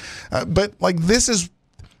sure. But this is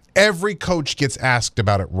every coach gets asked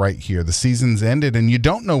about it right here. The season's ended, and you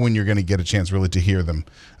don't know when you're going to get a chance really to hear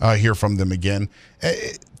from them again.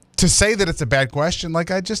 To say that it's a bad question,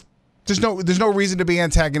 there's no reason to be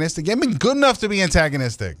antagonistic. You haven't been good enough to be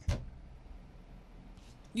antagonistic.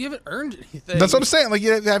 You haven't earned anything. That's what I'm saying.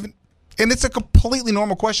 You haven't, and it's a completely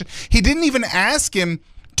normal question. He didn't even ask him,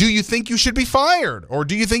 do you think you should be fired? Or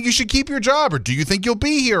do you think you should keep your job? Or do you think you'll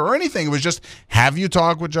be here? Or anything. It was just, have you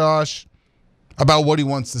talked with Josh about what he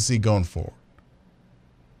wants to see going forward?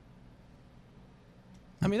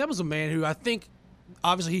 That was a man who I think,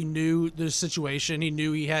 obviously he knew the situation. He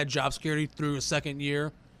knew he had job security through his second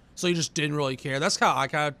year. So he just didn't really care. That's how I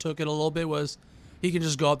kind of took it a little bit, was he can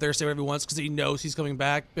just go up there, say whatever he wants because he knows he's coming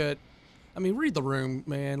back. But, read the room,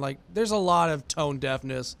 man. There's a lot of tone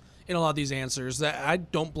deafness in a lot of these answers that I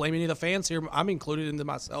don't blame any of the fans here. I'm included in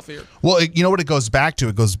myself here. Well, you know what it goes back to?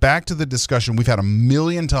 It goes back to the discussion we've had a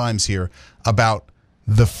million times here about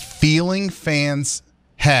the feeling fans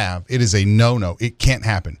have. It is a no-no. It can't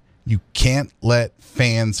happen. You can't let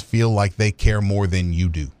fans feel like they care more than you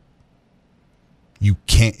do.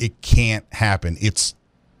 It can't happen. It's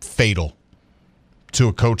fatal to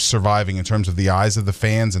a coach surviving in terms of the eyes of the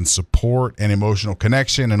fans and support and emotional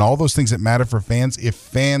connection and all those things that matter for fans. If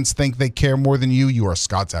fans think they care more than you, you are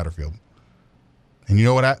Scott Satterfield. And you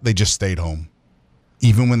know what? They just stayed home.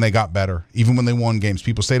 Even when they got better, even when they won games,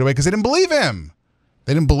 people stayed away because they didn't believe him.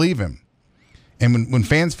 They didn't believe him. And when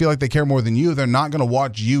fans feel like they care more than you, they're not going to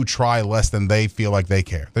watch you try less than they feel like they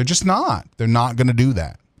care. They're just not. They're not going to do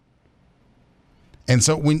that. And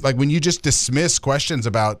so when you just dismiss questions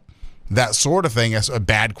about that sort of thing as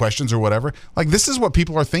bad questions or whatever, like this is what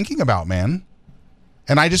people are thinking about, man.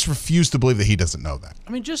 And I just refuse to believe that he doesn't know that.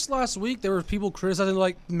 I mean, just last week there were people criticizing,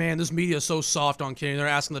 like, man, this media is so soft on Kenny. They're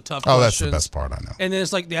asking the tough questions. Oh, that's the best part, I know. And then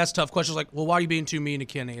it's like they ask tough questions, like, well, why are you being too mean to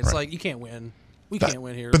Kenny? It's like, you can't win. We can't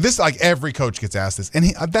win here. But this, like, every coach gets asked this,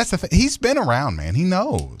 and that's the thing. He's been around, man. He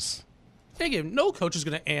knows. Again, no coach is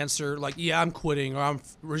going to answer like, "Yeah, I'm quitting" or "I'm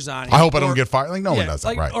resigning." I hope I don't get fired. Like no one does that,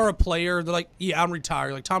 like, right? Or a player, they're like, "Yeah, I'm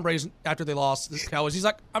retired." Like Tom Brady after they lost the Cowboys, he's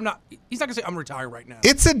like, "I'm not." He's not going to say, "I'm retired right now."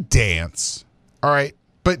 It's a dance, all right.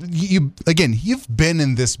 But you've been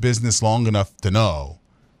in this business long enough to know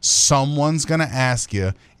someone's going to ask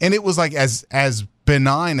you, and it was like as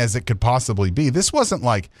benign as it could possibly be. This wasn't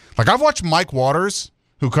like I've watched Mike Waters,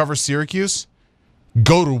 who covers Syracuse,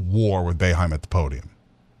 go to war with Boeheim at the podium.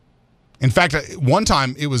 In fact, one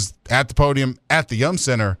time it was at the podium at the Yum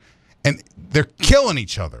Center, and they're killing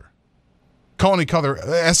each other, calling each other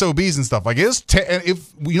SOBs and stuff. Like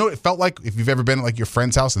it felt like if you've ever been at like your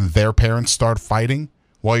friend's house and their parents start fighting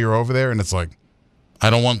while you're over there, and it's like,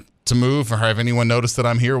 I don't want to move or have anyone notice that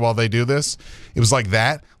I'm here while they do this. It was like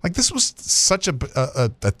that. Like this was such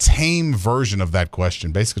a tame version of that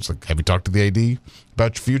question. Basically, it's like, have you talked to the AD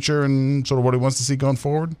about your future and sort of what he wants to see going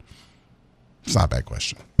forward? It's not a bad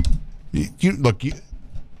question.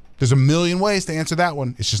 There's a million ways to answer that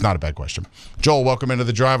one. It's just not a bad question. Joel, welcome into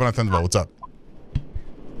the Drive on Thunderbolt. What's up?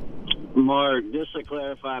 Mark, just to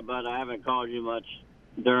clarify, bud, I haven't called you much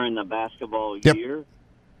during the basketball year.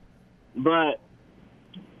 But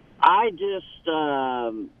I just,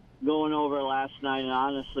 going over last night, and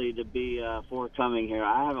honestly, to be forthcoming here,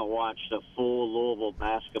 I haven't watched a full Louisville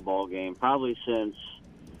basketball game probably since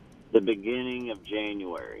the beginning of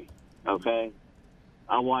January, okay?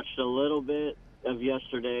 I watched a little bit of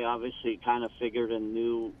yesterday, obviously kind of figured and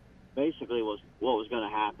knew basically what was going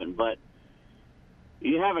to happen. But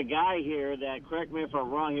you have a guy here that, correct me if I'm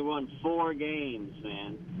wrong, he won 4 games,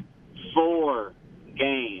 man. 4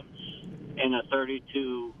 games in a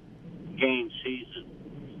 32-game season.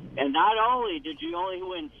 And not only did you only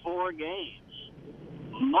win 4 games,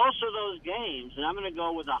 most of those games, and I'm going to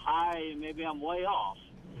go with a high, maybe I'm way off,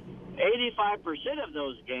 85% of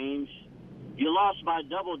those games, you lost by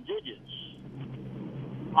double digits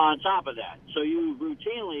on top of that. So you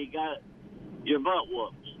routinely got your butt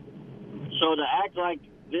whooped. So to act like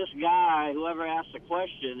this guy, whoever asked the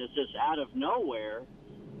question, is just out of nowhere,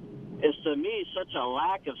 is to me such a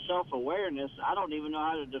lack of self-awareness, I don't even know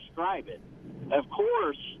how to describe it. Of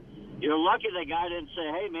course, you're lucky the guy didn't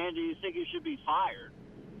say, hey, man, do you think you should be fired?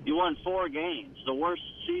 You won 4 games, the worst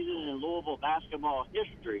season in Louisville basketball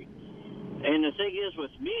history. And the thing is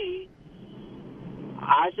with me,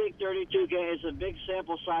 I think 32 games is a big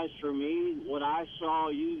sample size for me. What I saw,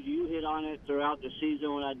 you hit on it throughout the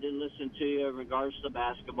season when I did listen to you in regards to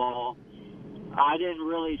basketball. I didn't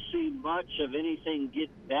really see much of anything get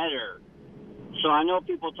better. So I know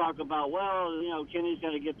people talk about, well, Kenny's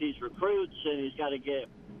got to get these recruits and he's got to get,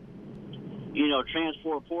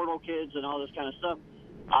 transfer portal kids and all this kind of stuff.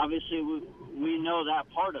 Obviously, we know that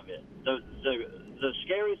part of it. The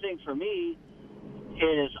scary thing for me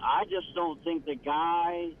is I just don't think the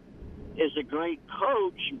guy is a great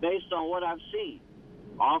coach based on what I've seen.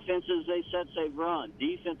 Offenses they sets they've run,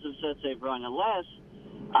 defensive sets they've run, unless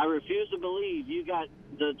I refuse to believe you got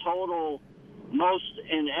the total most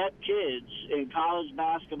inept kids in college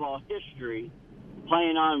basketball history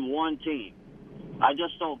playing on one team. I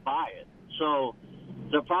just don't buy it. So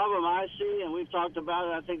the problem I see, and we've talked about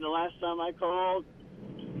it, I think the last time I called,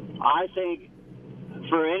 I think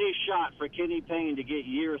for any shot for Kenny Payne to get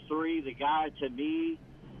year 3, the guy to me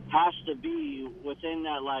has to be within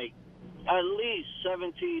that at least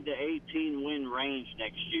 17 to 18 win range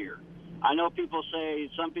next year. I know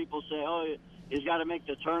some people say, oh, he's got to make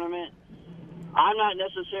the tournament. I'm not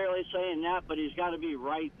necessarily saying that, but he's got to be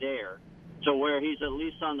right there to where he's at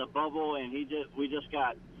least on the bubble, and we just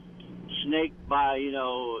got snaked by,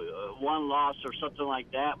 one loss or something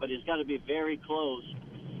like that, but he's got to be very close.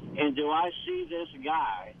 And do I see this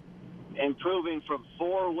guy improving from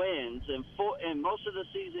 4 wins and most of the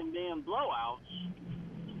season being blowouts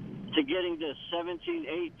to getting to 17,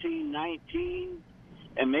 18, 19,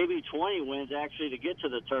 and maybe 20 wins actually to get to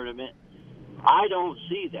the tournament? I don't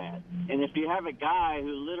see that. And if you have a guy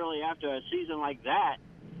who literally after a season like that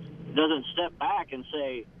doesn't step back and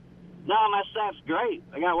say, no, my staff's great.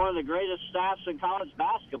 I got one of the greatest staffs in college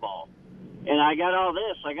basketball. and I got all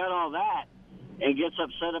this, I got all that, and gets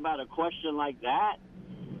upset about a question like that.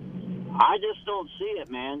 I just don't see it,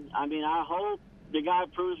 man. I mean, I hope the guy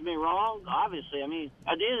proves me wrong. Obviously, I mean,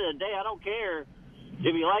 at the end of the day, I don't care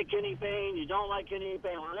if you like Kenny Payne, you don't like Kenny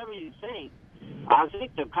Payne, whatever you think. I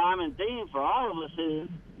think the common theme for all of us is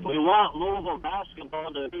we want Louisville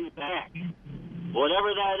basketball to be back.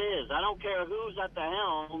 Whatever that is. I don't care who's at the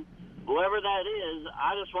helm. Whoever that is,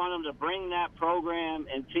 I just want them to bring that program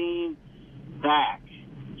and team back.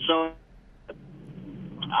 So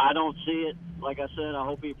I don't see it. Like I said, I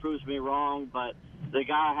hope he proves me wrong, but the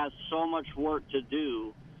guy has so much work to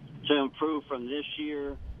do to improve from this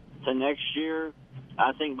year to next year.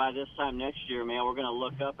 I think by this time next year, man, we're going to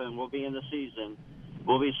look up and we'll be in the season.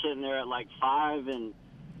 We'll be sitting there at like 5-17,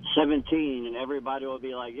 and everybody will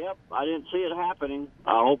be like, yep, I didn't see it happening.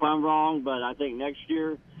 I hope I'm wrong, but I think next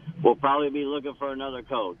year we'll probably be looking for another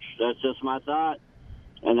coach. That's just my thought,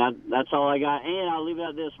 and that's all I got. And I'll leave it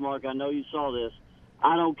at this, Mark. I know you saw this.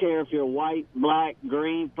 I don't care if you're white, black,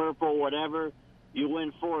 green, purple, whatever. You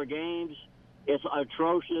win 4 games, it's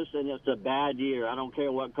atrocious, and it's a bad year. I don't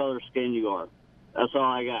care what color skin you are. That's all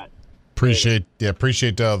I got. Appreciate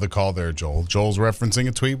the call there, Joel. Joel's referencing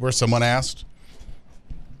a tweet where someone asked,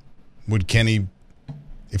 if Kenny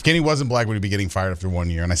wasn't black, would he be getting fired after 1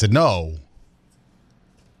 year? And I said, no.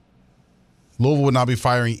 Louisville would not be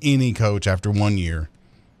firing any coach after 1 year.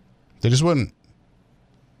 They just wouldn't.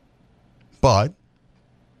 But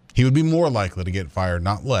he would be more likely to get fired,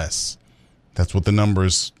 not less. That's what the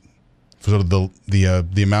numbers, sort of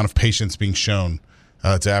the amount of patience being shown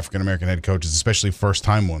to African-American head coaches, especially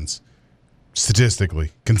first-time ones,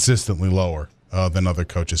 statistically, consistently lower than other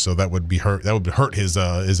coaches. So that would hurt his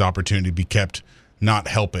opportunity to be kept, not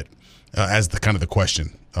help it, as the kind of the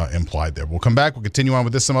question implied there. We'll come back. We'll continue on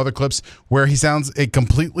with some other clips where he sounds a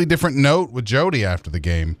completely different note with Jody after the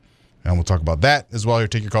game. And we'll talk about that as well. Here,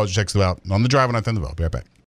 take your calls, your texts about on the drive on I Thunderbell. Be right back.